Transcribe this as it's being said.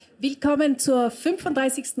Willkommen zur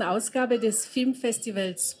 35. Ausgabe des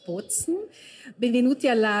Filmfestivals Bozen. Benvenuti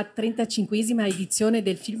alla 35esima edizione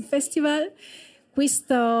del Filmfestival.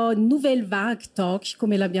 Questo Nouvelle Vague Talk,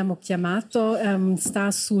 come l'abbiamo chiamato,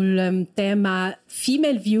 sta sul tema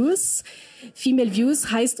Female Views. Female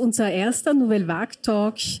Views heißt unser erster Nouvelle Vague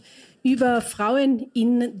Talk über Frauen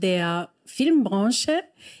in der Filmbranche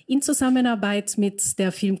in Zusammenarbeit mit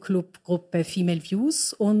der Filmclub-Gruppe Female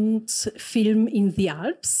Views und Film in the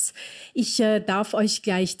Alps. Ich darf euch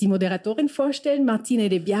gleich die Moderatorin vorstellen, Martine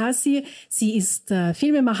De Biasi. Sie ist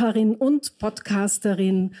Filmemacherin und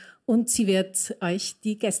Podcasterin und sie wird euch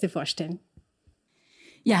die Gäste vorstellen.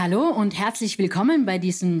 Ja, hallo und herzlich willkommen bei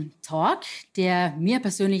diesem Talk, der mir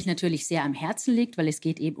persönlich natürlich sehr am Herzen liegt, weil es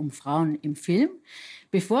geht eben um Frauen im Film.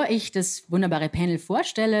 Bevor ich das wunderbare Panel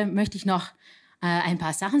vorstelle, möchte ich noch ein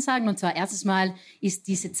paar Sachen sagen. Und zwar erstens mal ist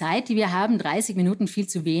diese Zeit, die wir haben, 30 Minuten, viel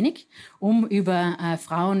zu wenig, um über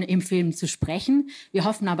Frauen im Film zu sprechen. Wir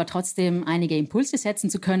hoffen aber trotzdem, einige Impulse setzen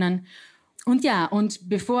zu können. Und ja, und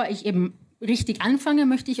bevor ich eben richtig anfange,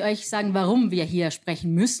 möchte ich euch sagen, warum wir hier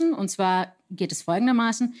sprechen müssen. Und zwar geht es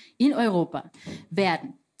folgendermaßen: In Europa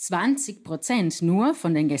werden 20% nur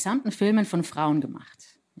von den gesamten Filmen von Frauen gemacht.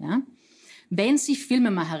 Ja? Wenn sich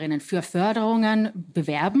Filmemacherinnen für Förderungen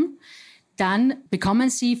bewerben, dann bekommen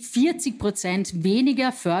sie 40%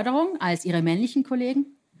 weniger Förderung als ihre männlichen Kollegen.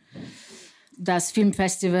 Das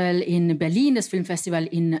Filmfestival in Berlin, das Filmfestival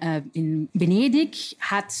in Venedig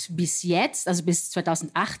hat bis jetzt, also bis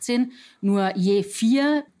 2018, nur je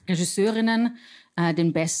 4 Regisseurinnen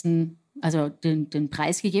den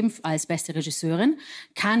Preis gegeben als beste Regisseurin.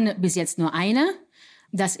 Kann bis jetzt nur eine.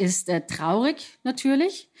 Das ist traurig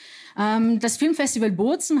natürlich. Das Filmfestival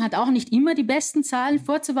Bozen hat auch nicht immer die besten Zahlen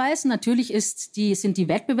vorzuweisen. Natürlich sind die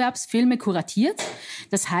Wettbewerbsfilme kuratiert.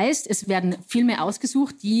 Das heißt, es werden Filme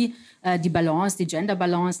ausgesucht, die die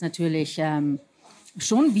Gender-Balance natürlich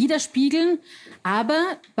schon widerspiegeln.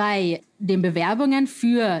 Aber bei den Bewerbungen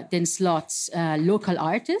für den Slot Local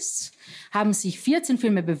Artists haben sich 14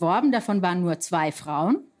 Filme beworben. Davon waren nur 2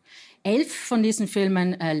 Frauen. 11 von diesen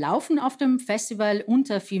Filmen laufen auf dem Festival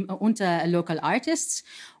unter Local Artists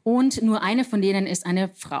und nur eine von denen ist eine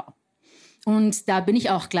Frau. Und da bin ich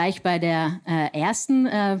auch gleich bei der ersten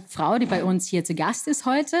Frau, die bei uns hier zu Gast ist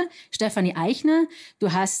heute, Stefanie Eichner.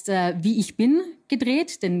 Du hast Wie ich bin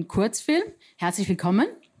gedreht, den Kurzfilm. Herzlich willkommen.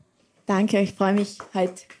 Danke, ich freue mich,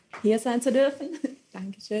 heute hier sein zu dürfen.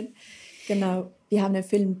 Dankeschön. Genau, wir haben den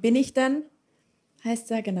Film Bin ich denn?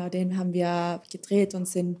 Heißt er, genau, den haben wir gedreht und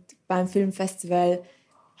sind beim Filmfestival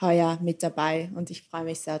heuer mit dabei und ich freue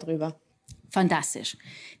mich sehr drüber. Fantastisch.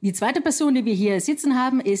 Die zweite Person, die wir hier sitzen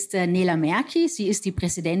haben, ist Nela Merki. Sie ist die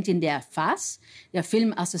Präsidentin der FAS, der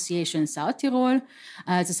Film Association Südtirol,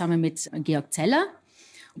 zusammen mit Georg Zeller.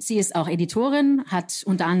 Sie ist auch Editorin, hat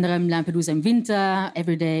unter anderem Lampedusa im Winter,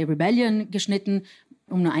 Everyday Rebellion geschnitten,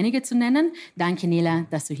 um nur einige zu nennen. Danke, Nela,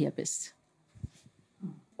 dass du hier bist.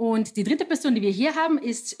 Und die dritte Person, die wir hier haben,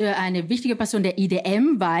 ist eine wichtige Person der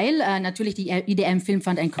IDM, weil natürlich die IDM Film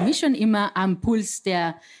Fund and Commission immer am Puls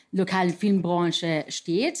der lokalen Filmbranche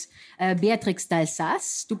steht. Beatrix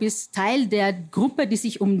Dalsas, du bist Teil der Gruppe, die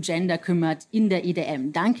sich um Gender kümmert in der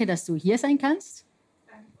IDM. Danke, dass du hier sein kannst.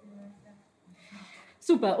 Danke.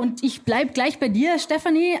 Super, und ich bleibe gleich bei dir,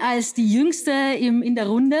 Stefanie, als die Jüngste in der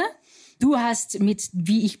Runde. Du hast mit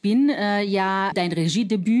Wie ich bin ja dein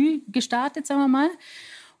Regiedebüt gestartet, sagen wir mal.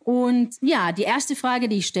 Und ja, die erste Frage,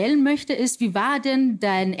 die ich stellen möchte, ist, wie war denn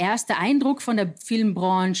dein erster Eindruck von der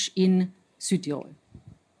Filmbranche in Südtirol?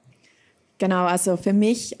 Genau, also für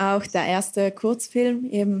mich auch der erste Kurzfilm,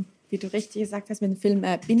 eben wie du richtig gesagt hast, mit dem Film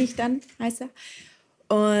Bin ich dann, heißt er.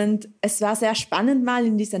 Und es war sehr spannend, mal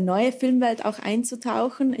in diese neue Filmwelt auch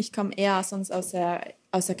einzutauchen. Ich komme eher sonst aus der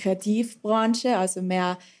Kreativbranche, also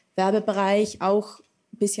mehr Werbebereich, auch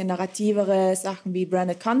ein bisschen narrativere Sachen wie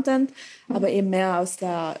Branded Content, aber eben mehr aus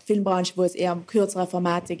der Filmbranche, wo es eher um kürzere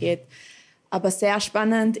Formate geht. Aber sehr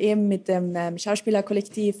spannend eben mit dem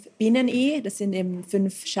Schauspielerkollektiv Bienen-I. Das sind eben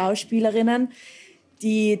 5 Schauspielerinnen,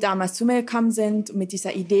 die damals zu mir gekommen sind, um mit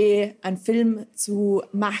dieser Idee einen Film zu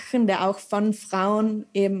machen, der auch von Frauen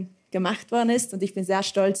eben gemacht worden ist. Und ich bin sehr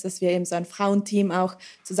stolz, dass wir eben so ein Frauenteam auch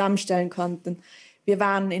zusammenstellen konnten. Wir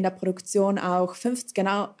waren in der Produktion auch fast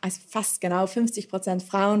genau 50%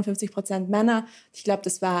 Frauen, 50% Männer. Ich glaube,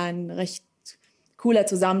 das war ein recht cooler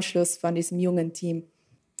Zusammenschluss von diesem jungen Team.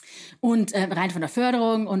 Und rein von der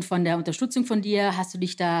Förderung und von der Unterstützung von dir, hast du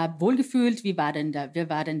dich da wohlgefühlt? Wie war denn der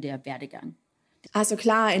Werdegang? Also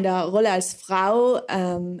klar, in der Rolle als Frau,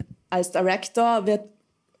 als Director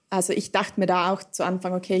also ich dachte mir da auch zu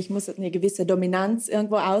Anfang, okay, ich muss eine gewisse Dominanz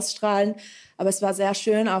irgendwo ausstrahlen. Aber es war sehr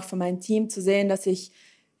schön, auch von meinem Team zu sehen, dass ich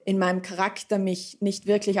in meinem Charakter mich nicht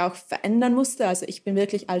wirklich auch verändern musste. Also ich bin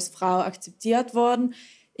wirklich als Frau akzeptiert worden.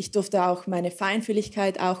 Ich durfte auch meine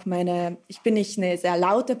Feinfühligkeit, ich bin nicht eine sehr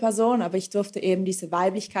laute Person, aber ich durfte eben diese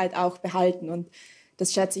Weiblichkeit auch behalten. Und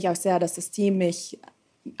das schätze ich auch sehr, dass das Team mich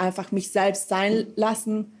selbst sein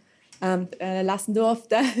lassen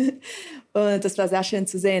durfte. Und das war sehr schön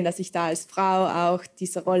zu sehen, dass ich da als Frau auch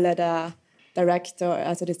diese Rolle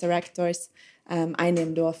des Directors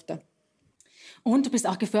einnehmen durfte. Und du bist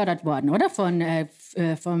auch gefördert worden, oder?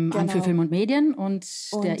 Vom Amt für Film und Medien und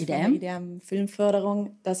der IDM. Von der IDM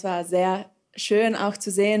Filmförderung. Das war sehr schön auch zu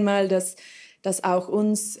sehen, mal, dass auch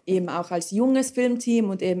uns eben auch als junges Filmteam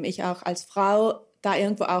und eben ich auch als Frau da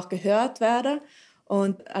irgendwo auch gehört werde.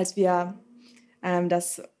 Und als wir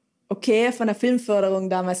das Okay von der Filmförderung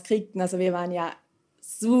damals kriegten, also wir waren ja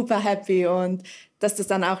super happy und dass das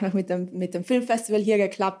dann auch noch mit dem Filmfestival hier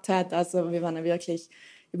geklappt hat. Also wir waren ja wirklich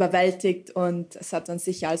überwältigt und es hat uns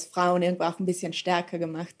sicher als Frauen irgendwo auch ein bisschen stärker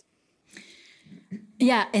gemacht.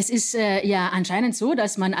 Ja, es ist ja anscheinend so,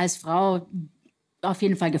 dass man als Frau auf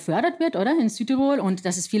jeden Fall gefördert wird, oder? In Südtirol und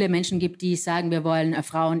dass es viele Menschen gibt, die sagen, wir wollen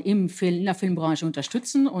Frauen in der Filmbranche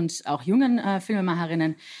unterstützen und auch jungen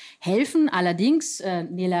Filmemacherinnen helfen. Allerdings,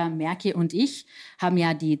 Nela Merki und ich haben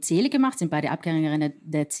ja die Zelig gemacht, sind beide Abgängerinnen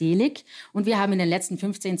der Zelig. Und wir haben in den letzten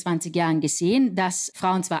 15, 20 Jahren gesehen, dass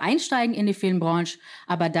Frauen zwar einsteigen in die Filmbranche,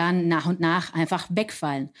 aber dann nach und nach einfach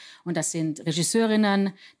wegfallen. Und das sind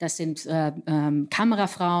Regisseurinnen, das sind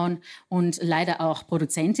Kamerafrauen und leider auch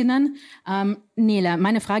Produzentinnen. Nela,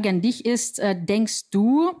 meine Frage an dich ist, denkst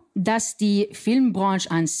du, dass die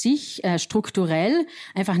Filmbranche an sich strukturell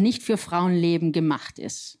einfach nicht für Frauenleben gemacht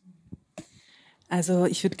ist? Also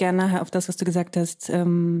ich würde gerne nachher auf das, was du gesagt hast,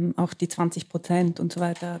 auch die 20% und so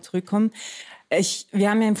weiter zurückkommen. Wir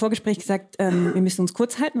haben ja im Vorgespräch gesagt, wir müssen uns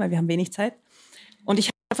kurz halten, weil wir haben wenig Zeit. Und ich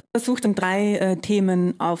habe versucht, 3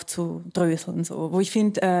 Themen aufzudröseln, so, wo ich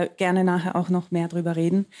finde, gerne nachher auch noch mehr drüber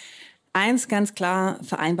reden. Eins ganz klar,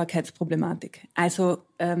 Vereinbarkeitsproblematik. Also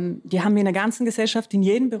die haben wir in der ganzen Gesellschaft, in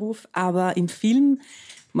jedem Beruf, aber im Film,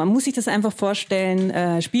 man muss sich das einfach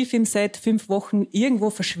vorstellen, Spielfilmset, 5 Wochen, irgendwo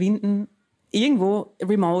verschwinden, irgendwo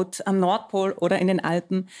remote am Nordpol oder in den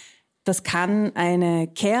Alpen. Das kann eine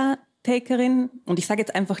Caretakerin, und ich sage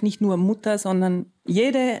jetzt einfach nicht nur Mutter, sondern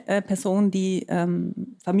jede Person, die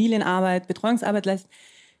Familienarbeit, Betreuungsarbeit leistet,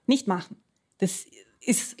 nicht machen. Das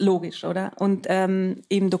ist logisch, oder? Und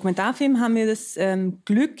im Dokumentarfilm haben wir das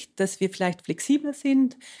Glück, dass wir vielleicht flexibler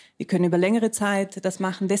sind. Wir können über längere Zeit das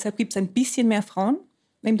machen. Deshalb gibt es ein bisschen mehr Frauen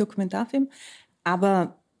im Dokumentarfilm,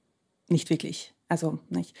 aber nicht wirklich.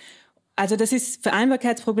 Also das ist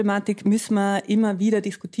Vereinbarkeitsproblematik, müssen wir immer wieder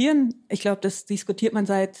diskutieren. Ich glaube, das diskutiert man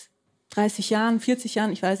seit 30 Jahren, 40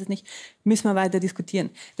 Jahren, ich weiß es nicht, müssen wir weiter diskutieren.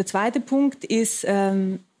 Der zweite Punkt ist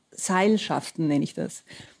Seilschaften, nenne ich das.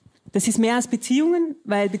 Das ist mehr als Beziehungen,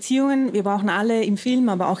 weil Beziehungen, wir brauchen alle im Film,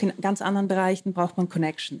 aber auch in ganz anderen Bereichen braucht man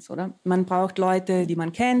Connections, oder? Man braucht Leute, die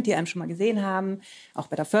man kennt, die einem schon mal gesehen haben, auch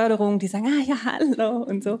bei der Förderung, die sagen, ja, hallo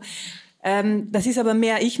und so. Das ist aber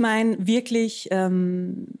mehr, ich meine wirklich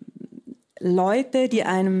Leute,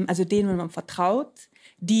 denen man vertraut,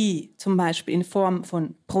 die zum Beispiel in Form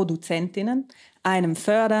von Produzentinnen einem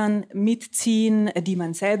fördern, mitziehen, die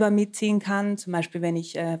man selber mitziehen kann. Zum Beispiel, wenn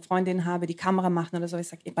ich Freundinnen habe, die Kamera machen oder so, ich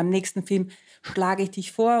sage, beim nächsten Film schlage ich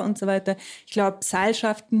dich vor und so weiter. Ich glaube,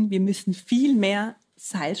 Seilschaften, wir müssen viel mehr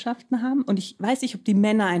Seilschaften haben. Und ich weiß nicht, ob die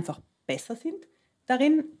Männer einfach besser sind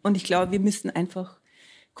darin. Und ich glaube, wir müssen einfach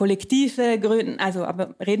Kollektive gründen.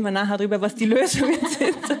 Aber reden wir nachher darüber, was die Lösungen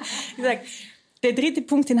sind. Wie gesagt, der dritte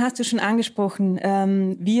Punkt, den hast du schon angesprochen.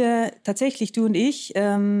 Wir tatsächlich, du und ich,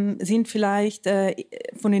 sind vielleicht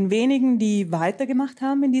von den wenigen, die weitergemacht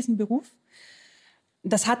haben in diesem Beruf.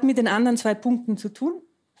 Das hat mit den anderen 2 Punkten zu tun.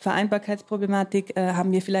 Vereinbarkeitsproblematik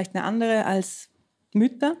haben wir vielleicht eine andere als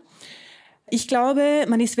Mütter. Ich glaube,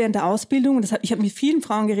 man ist während der Ausbildung, ich habe mit vielen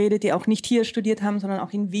Frauen geredet, die auch nicht hier studiert haben, sondern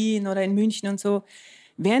auch in Wien oder in München und so.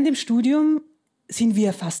 Während dem Studium sind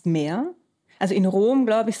wir fast mehr. Also in Rom,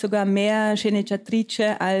 glaube ich, sogar mehr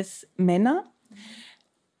Sceneggiatrice als Männer.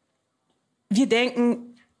 Wir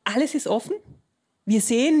denken, alles ist offen. Wir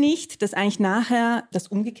sehen nicht, dass eigentlich nachher das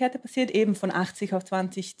Umgekehrte passiert, eben von 80 auf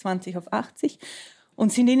 20, 20 auf 80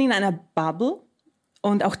 und sind in einer Bubble.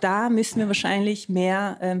 Und auch da müssen wir wahrscheinlich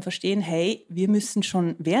mehr verstehen, hey, wir müssen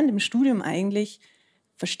schon während dem Studium eigentlich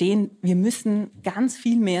verstehen, wir müssen ganz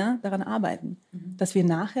viel mehr daran arbeiten, dass wir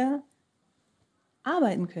nachher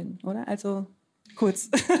arbeiten können, oder? Also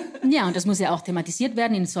kurz. Ja, und das muss ja auch thematisiert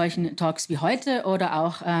werden in solchen Talks wie heute oder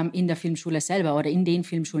auch in der Filmschule selber oder in den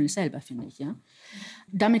Filmschulen selber, finde ich. Ja.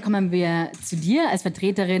 Damit kommen wir zu dir als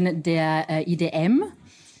Vertreterin der IDM.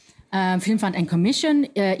 Film Fund and Commission.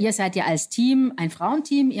 Ihr seid ja als Team ein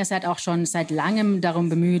Frauenteam. Ihr seid auch schon seit langem darum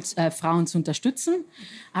bemüht, Frauen zu unterstützen.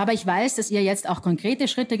 Aber ich weiß, dass ihr jetzt auch konkrete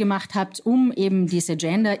Schritte gemacht habt, um eben diese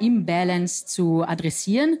Gender Imbalance zu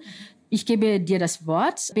adressieren. Ich gebe dir das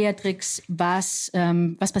Wort, Beatrix. Was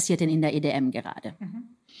passiert denn in der EDM gerade?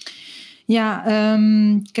 Ja,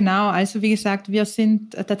 genau. Also wie gesagt, wir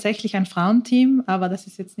sind tatsächlich ein Frauenteam, aber das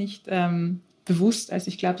ist jetzt nicht bewusst. Also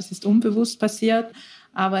ich glaube, das ist unbewusst passiert.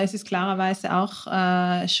 Aber es ist klarerweise auch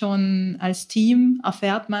schon als Team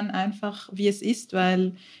erfährt man einfach, wie es ist,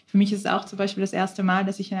 weil für mich ist es auch zum Beispiel das erste Mal,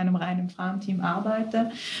 dass ich in einem reinen Frauenteam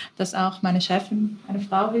arbeite, dass auch meine Chefin eine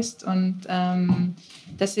Frau ist. Und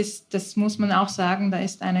das muss man auch sagen, da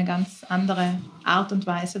ist eine ganz andere Art und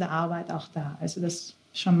Weise der Arbeit auch da. Also das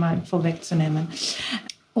schon mal vorwegzunehmen.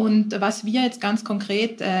 Und was wir jetzt ganz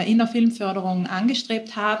konkret in der Filmförderung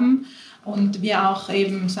angestrebt haben, und wir auch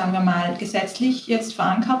eben, sagen wir mal, gesetzlich jetzt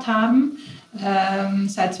verankert haben,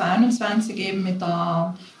 seit 2021 eben mit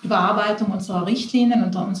der Überarbeitung unserer Richtlinien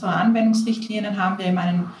und unserer Anwendungsrichtlinien haben wir eben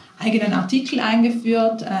einen eigenen Artikel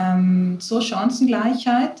eingeführt zur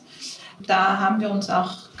Chancengleichheit. Da haben wir uns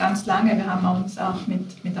auch ganz lange, wir haben uns auch mit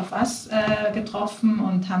der FAS getroffen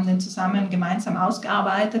und haben den zusammen gemeinsam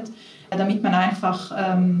ausgearbeitet, damit man einfach,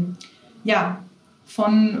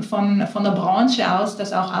 von der Branche aus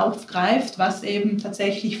das auch aufgreift, was eben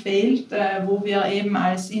tatsächlich fehlt, wo wir eben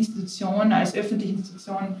als Institution, als öffentliche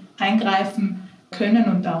Institution eingreifen können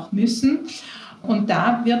und auch müssen. Und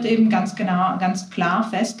da wird eben ganz klar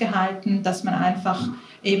festgehalten, dass man einfach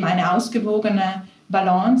eben eine ausgewogene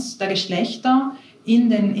Balance der Geschlechter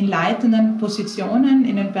in leitenden Positionen,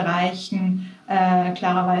 in den Bereichen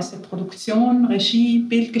klarerweise Produktion, Regie,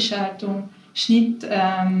 Bildgestaltung, Schnitt,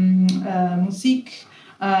 Musik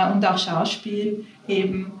und auch Schauspiel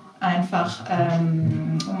eben einfach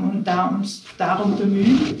uns darum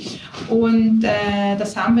bemühen. Und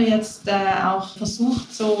das haben wir jetzt auch versucht,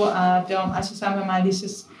 also sagen wir mal,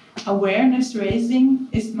 dieses Awareness Raising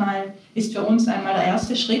ist für uns einmal der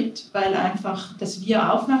erste Schritt, weil einfach, dass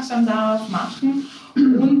wir aufmerksam darauf machen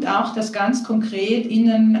und auch das ganz konkret in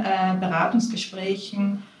den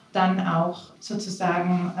Beratungsgesprächen dann auch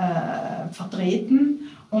sozusagen vertreten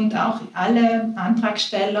und auch alle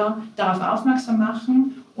Antragsteller darauf aufmerksam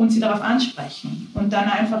machen und sie darauf ansprechen und dann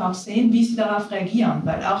einfach auch sehen, wie sie darauf reagieren,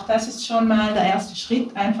 weil auch das ist schon mal der erste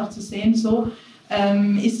Schritt, einfach zu sehen, so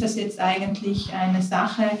ist das jetzt eigentlich eine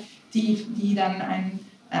Sache, die dann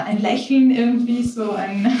ein Lächeln irgendwie so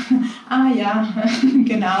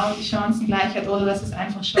genau, die Chancengleichheit, oder dass es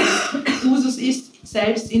einfach schon Usus ist,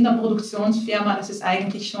 selbst in der Produktionsfirma, dass es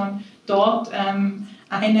eigentlich schon dort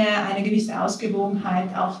eine gewisse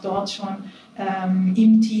Ausgewogenheit auch dort schon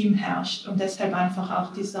im Team herrscht und deshalb einfach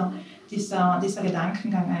auch dieser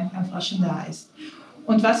Gedankengang einfach schon da ist.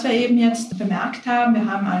 Und was wir eben jetzt bemerkt haben, wir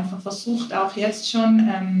haben einfach versucht, auch jetzt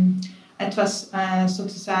schon etwas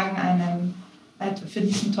sozusagen für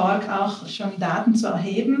diesen Talk auch schon Daten zu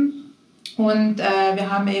erheben. Und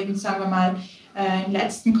wir haben eben, sagen wir mal, im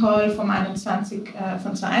letzten Call von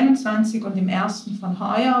 2021 und im ersten von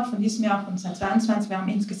heuer, von diesem Jahr, von 2022, wir haben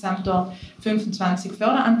insgesamt dort 25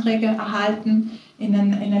 Förderanträge erhalten in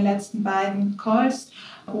den letzten beiden Calls.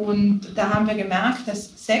 Und da haben wir gemerkt,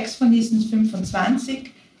 dass 6 von diesen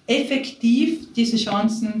 25 effektiv diese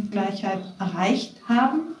Chancengleichheit erreicht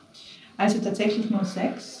haben. Also tatsächlich nur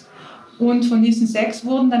 6. Und von diesen 6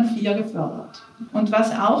 wurden dann 4 gefördert. Und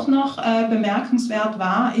was auch noch bemerkenswert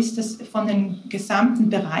war, ist, dass von den gesamten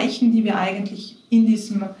Bereichen, die wir eigentlich in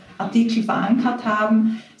diesem Artikel verankert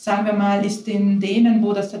haben, sagen wir mal, ist in denen,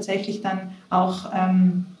 wo das tatsächlich dann auch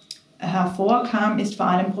hervorkam, ist vor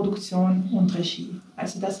allem Produktion und Regie.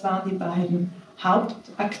 Also das waren die beiden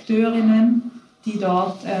Hauptakteurinnen, die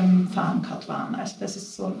dort verankert waren. Also das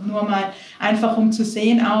ist so nur mal einfach, um zu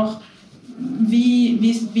sehen auch,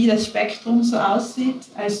 wie das Spektrum so aussieht,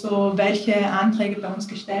 also welche Anträge bei uns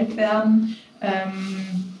gestellt werden.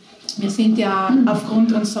 Wir sind ja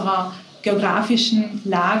aufgrund unserer geografischen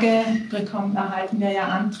Lage, erhalten wir ja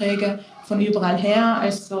Anträge von überall her,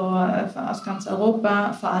 also aus ganz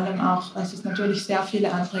Europa, vor allem auch, es ist natürlich sehr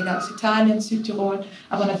viele Anträge aus Italien, Südtirol,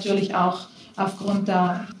 aber natürlich auch aufgrund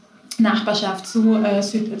der Nachbarschaft zu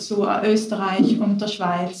Österreich und der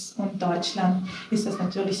Schweiz und Deutschland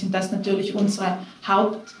sind das natürlich unsere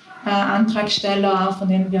Hauptantragsteller, von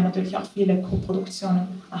denen wir natürlich auch viele Koproduktionen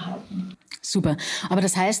erhalten. Super. Aber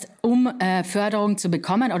das heißt, um Förderung zu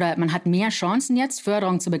bekommen, oder man hat mehr Chancen jetzt,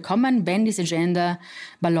 Förderung zu bekommen, wenn diese Gender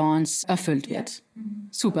Balance erfüllt wird. Ja.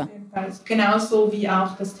 Super. Genauso wie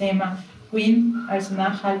auch das Thema Green, also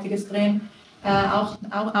nachhaltiges Drehen, auch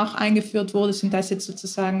eingeführt wurde, sind das jetzt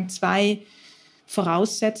sozusagen 2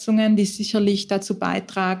 Voraussetzungen, die sicherlich dazu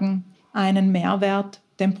beitragen, einen Mehrwert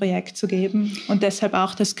dem Projekt zu geben und deshalb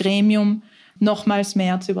auch das Gremium nochmals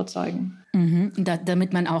mehr zu überzeugen.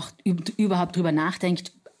 Damit man auch überhaupt drüber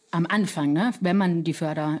nachdenkt am Anfang, ne? Wenn man die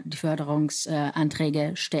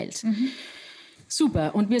Förderungsanträge stellt.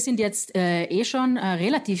 Super, und wir sind jetzt schon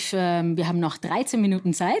relativ, wir haben noch 13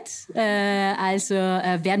 Minuten Zeit, also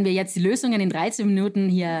werden wir jetzt die Lösungen in 13 Minuten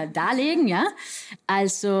hier darlegen, ja?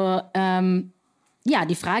 Also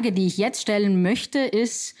die Frage, die ich jetzt stellen möchte,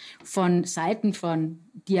 ist von Seiten von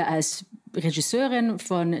dir als Regisseurin,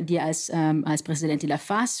 von dir als Präsidentin der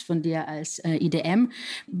FAS, von dir als IDM.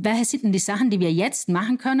 Welche sind denn die Sachen, die wir jetzt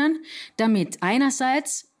machen können, damit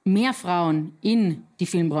einerseits mehr Frauen in die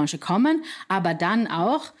Filmbranche kommen, aber dann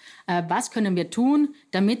auch, was können wir tun,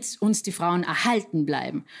 damit uns die Frauen erhalten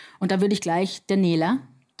bleiben? Und da würde ich gleich der Nela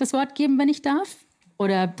das Wort geben, wenn ich darf.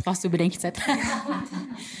 Oder brauchst du Bedenkzeit?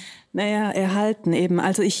 Naja, erhalten eben.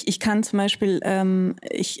 Also ich kann zum Beispiel,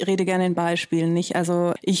 ich rede gerne in Beispielen, nicht?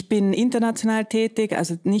 Also ich bin international tätig,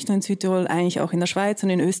 also nicht nur in Südtirol, eigentlich auch in der Schweiz und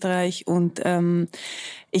in Österreich. Und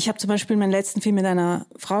ich habe zum Beispiel meinen letzten Film mit einer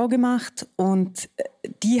Frau gemacht und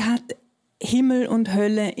die hat Himmel und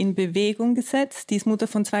Hölle in Bewegung gesetzt. Die ist Mutter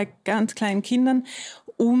von 2 ganz kleinen Kindern,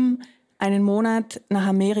 um einen Monat nach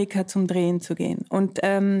Amerika zum Drehen zu gehen. Und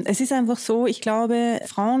es ist einfach so, ich glaube,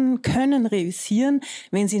 Frauen können reüssieren,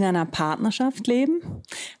 wenn sie in einer Partnerschaft leben,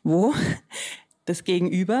 wo das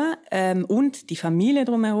Gegenüber und die Familie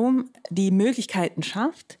drumherum die Möglichkeiten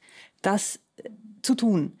schafft, das zu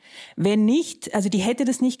tun. Wenn nicht, also die hätte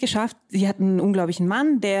das nicht geschafft, sie hat einen unglaublichen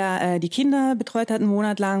Mann, der die Kinder betreut hat einen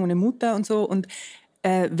Monat lang und eine Mutter und so, und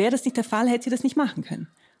wäre das nicht der Fall, hätte sie das nicht machen können.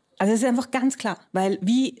 Also es ist einfach ganz klar, weil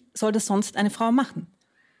wie soll das sonst eine Frau machen,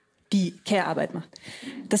 die Care-Arbeit macht?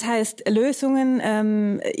 Das heißt,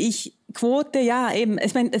 Lösungen, Quote, ja eben,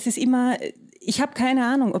 ich meine, es ist immer, ich habe keine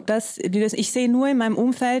Ahnung, ob das, ich sehe nur in meinem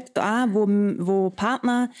Umfeld da, wo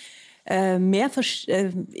Partner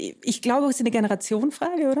ich glaube, es ist eine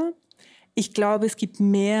Generationenfrage, oder? Ich glaube, es gibt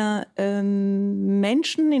mehr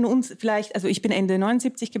Menschen in uns, vielleicht, also ich bin Ende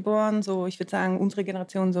 79 geboren, so ich würde sagen, unsere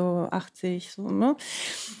Generation so 80, so, ne?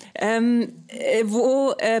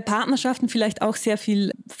 Wo Partnerschaften vielleicht auch sehr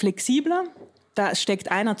viel flexibler, da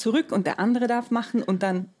steckt einer zurück und der andere darf machen und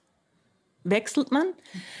dann wechselt man.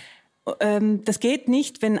 Das geht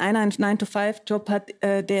nicht, wenn einer einen 9-to-5-Job hat,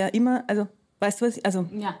 der immer, also weißt du was, also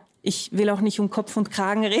ja. Ich will auch nicht um Kopf und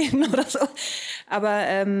Kragen reden oder so,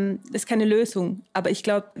 aber das ist keine Lösung. Aber ich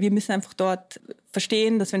glaube, wir müssen einfach dort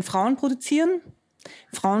verstehen, dass wenn Frauen produzieren,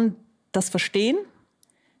 Frauen das verstehen,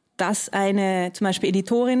 dass zum Beispiel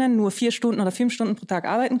Editorinnen nur 4 Stunden oder 5 Stunden pro Tag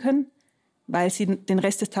arbeiten können, weil sie den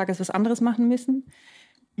Rest des Tages was anderes machen müssen.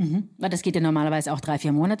 Weil das geht ja normalerweise auch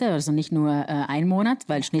 3-4 Monate, also nicht nur 1 Monat,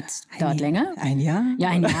 weil Schnitt dauert länger. Ein Jahr? Ja,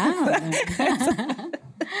 ein Jahr.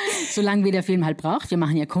 Solange wie der Film halt braucht. Wir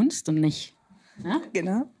machen ja Kunst und nicht. Ja?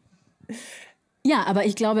 Genau. Ja, aber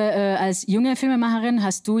ich glaube, als junge Filmemacherin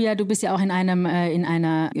du bist ja auch in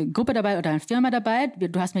einer Gruppe dabei oder einer Firma dabei.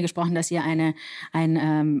 Du hast mir gesprochen, dass ihr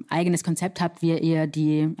ein eigenes Konzept habt, wie ihr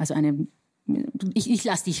ich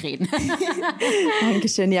lasse dich reden.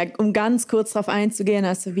 Dankeschön. Ja, um ganz kurz darauf einzugehen,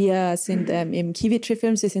 also wir sind im Kiwi-Tree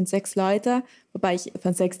Films, wir sind 6 Leute, wobei ich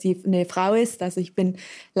von 6 eine Frau ist. Also ich bin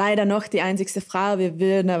leider noch die einzigste Frau. Wir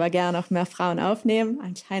würden aber gerne auch mehr Frauen aufnehmen.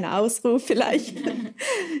 Ein kleiner Ausruf vielleicht.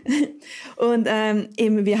 Und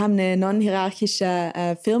wir haben eine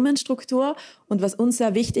non-hierarchische Firmenstruktur. Und was uns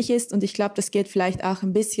sehr wichtig ist, und ich glaube, das geht vielleicht auch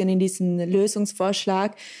ein bisschen in diesen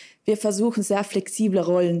Lösungsvorschlag, wir versuchen sehr flexible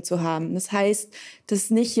Rollen zu haben. Das heißt,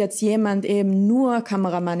 dass nicht jetzt jemand eben nur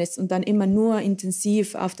Kameramann ist und dann immer nur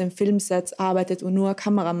intensiv auf dem Filmset arbeitet und nur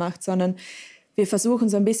Kamera macht, sondern wir versuchen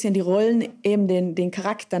so ein bisschen die Rollen eben den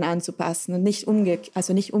Charakteren anzupassen und nicht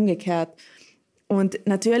umgekehrt. Und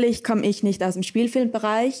natürlich komme ich nicht aus dem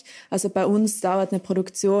Spielfilmbereich. Also bei uns dauert eine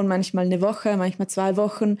Produktion manchmal eine Woche, manchmal 2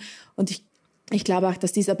 Wochen. Und ich glaube auch,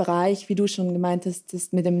 dass dieser Bereich, wie du schon gemeint hast,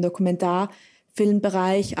 das mit dem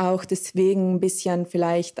Dokumentarfilmbereich auch deswegen ein bisschen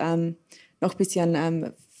vielleicht noch ein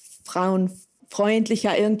bisschen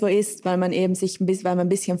frauenfreundlicher irgendwo ist, weil man eben ein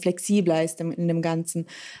bisschen flexibler ist in dem Ganzen.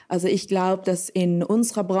 Also ich glaube, dass in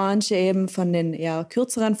unserer Branche eben von den eher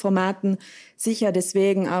kürzeren Formaten sicher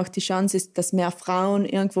deswegen auch die Chance ist, dass mehr Frauen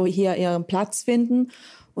irgendwo hier ihren Platz finden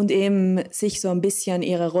und eben sich so ein bisschen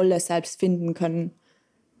ihre Rolle selbst finden können.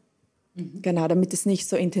 Mhm. Genau, damit es nicht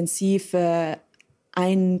so intensive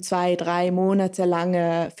 1, 2, 3 Monate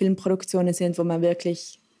lange Filmproduktionen sind, wo man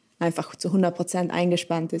wirklich einfach zu 100%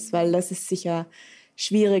 eingespannt ist, weil das ist sicher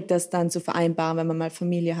schwierig, das dann zu vereinbaren, wenn man mal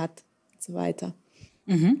Familie hat und so weiter.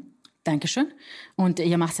 Mhm. Dankeschön. Und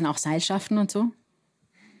ihr macht dann auch Seilschaften und so?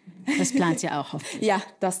 Das plant ihr auch, hoffentlich. Ja,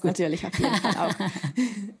 das natürlich auf jeden Fall auch.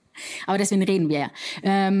 Aber deswegen reden wir ja.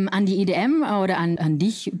 An die IDM oder an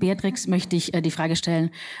dich, Beatrix, möchte ich die Frage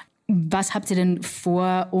stellen, was habt ihr denn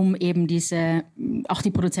vor, um eben auch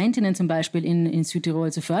die Produzentinnen zum Beispiel in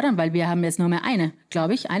Südtirol zu fördern? Weil wir haben jetzt nur mehr eine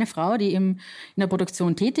Frau, die in der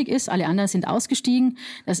Produktion tätig ist. Alle anderen sind ausgestiegen.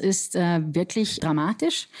 Das ist wirklich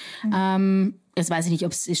dramatisch. Jetzt weiß ich nicht,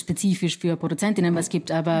 ob es spezifisch für Produzentinnen was gibt,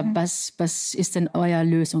 aber was ist denn euer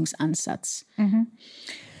Lösungsansatz?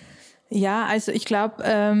 Ja, also ich glaube,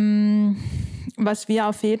 was wir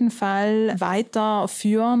auf jeden Fall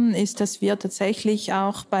weiterführen, ist, dass wir tatsächlich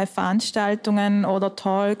auch bei Veranstaltungen oder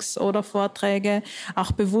Talks oder Vorträge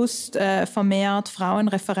auch bewusst vermehrt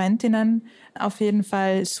Frauenreferentinnen auf jeden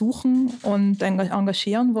Fall suchen und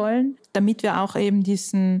engagieren wollen, damit wir auch eben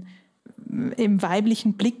diesen eben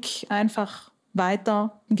weiblichen Blick einfach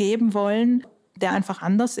weitergeben wollen, der einfach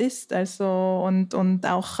anders ist. Also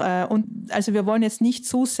also wir wollen jetzt nicht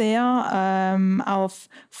zu sehr auf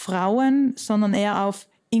Frauen, sondern eher auf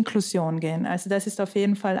Inklusion gehen. Also das ist auf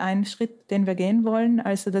jeden Fall ein Schritt, den wir gehen wollen.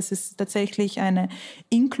 Also dass es tatsächlich eine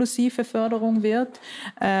inklusive Förderung wird,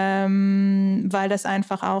 weil das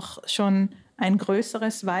einfach auch schon ein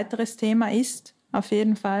größeres, weiteres Thema ist. Auf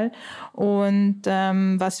jeden Fall. Und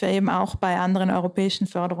was wir eben auch bei anderen europäischen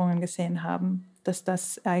Förderungen gesehen haben, dass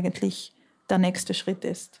das eigentlich der nächste Schritt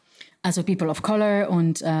ist. Also People of Color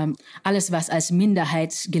und alles, was als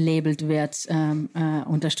Minderheit gelabelt wird,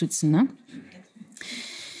 unterstützen, ne?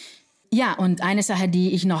 Ja, und eine Sache,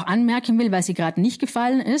 die ich noch anmerken will, weil sie gerade nicht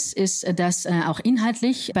gefallen ist, dass auch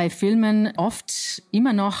inhaltlich bei Filmen oft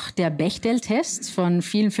immer noch der Bechdel-Test von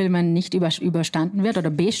vielen Filmen nicht überstanden wird oder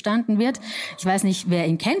bestanden wird. Ich weiß nicht, wer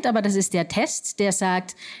ihn kennt, aber das ist der Test, der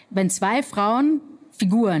sagt, wenn 2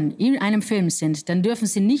 Frauenfiguren in einem Film sind, dann dürfen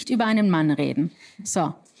sie nicht über einen Mann reden.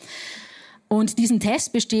 So. Und diesen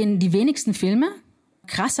Test bestehen die wenigsten Filme.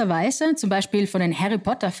 Krasserweise, zum Beispiel von den Harry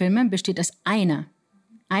Potter-Filmen, besteht es einer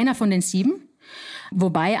von den 7,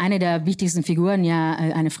 wobei eine der wichtigsten Figuren ja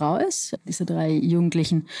eine Frau ist, diese 3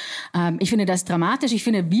 Jugendlichen. Ich finde das dramatisch. Ich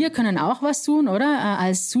finde, wir können auch was tun, oder?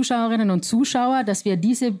 Als Zuschauerinnen und Zuschauer, dass wir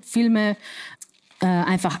diese Filme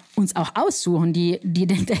einfach uns auch aussuchen, die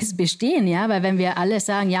den Test bestehen, ja, weil wenn wir alle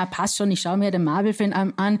sagen, ja, passt schon, ich schaue mir den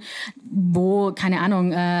Marvel-Film an, wo, keine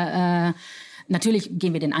Ahnung, natürlich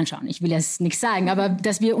gehen wir den anschauen, ich will jetzt nichts sagen, aber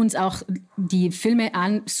dass wir uns auch die Filme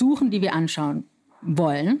suchen, die wir anschauen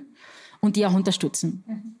wollen und die auch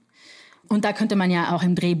unterstützen. Und da könnte man ja auch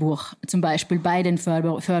im Drehbuch zum Beispiel bei den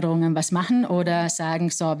Förderungen was machen oder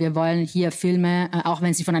sagen, so, wir wollen hier Filme, auch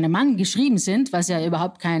wenn sie von einem Mann geschrieben sind, was ja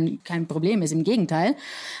überhaupt kein Problem ist, im Gegenteil,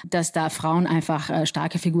 dass da Frauen einfach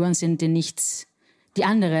starke Figuren sind, die nichts, die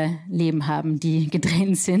andere Leben haben, die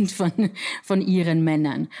getrennt sind von ihren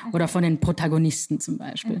Männern oder von den Protagonisten zum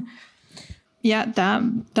Beispiel. Ja, da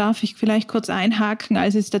darf ich vielleicht kurz einhaken.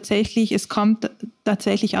 Also es kommt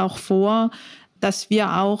tatsächlich auch vor, dass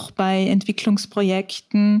wir auch bei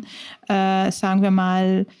Entwicklungsprojekten, sagen wir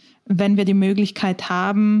mal, wenn wir die Möglichkeit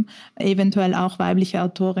haben, eventuell auch weibliche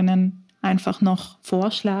Autorinnen einfach noch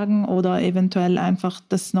vorschlagen oder eventuell einfach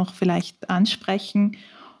das noch vielleicht ansprechen,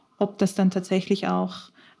 ob das dann tatsächlich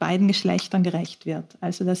auch beiden Geschlechtern gerecht wird.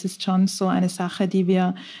 Also das ist schon so eine Sache,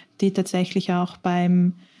 die tatsächlich auch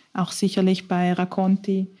sicherlich bei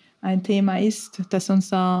Racconti ein Thema ist, dass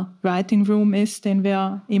unser Writing Room ist, den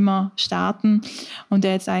wir immer starten und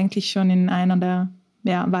der jetzt eigentlich schon in einer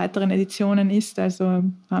der weiteren Editionen ist. Also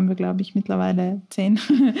haben wir, glaube ich, mittlerweile 10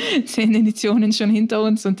 Editionen schon hinter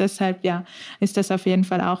uns und deshalb ist das auf jeden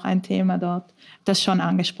Fall auch ein Thema dort, das schon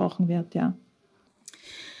angesprochen wird, ja.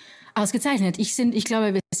 Ausgezeichnet. Ich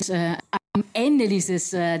glaube, wir sind am Ende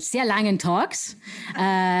dieses sehr langen Talks.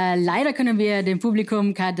 Leider können wir dem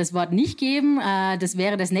Publikum das Wort nicht geben. Das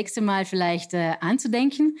wäre das nächste Mal vielleicht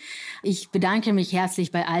anzudenken. Ich bedanke mich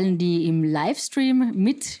herzlich bei allen, die im Livestream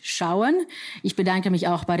mitschauen. Ich bedanke mich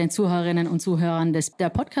auch bei den Zuhörerinnen und Zuhörern der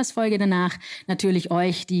Podcast-Folge danach. Natürlich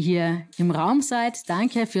euch, die hier im Raum seid.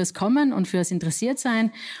 Danke fürs Kommen und fürs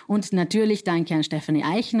Interessiertsein. Und natürlich danke an Stefanie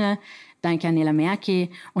Eichner. Danke an Nela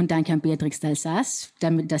Merki und danke an Beatrix D'Alsace,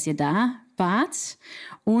 dass ihr da wart.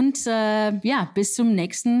 Und bis zum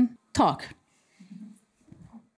nächsten Talk.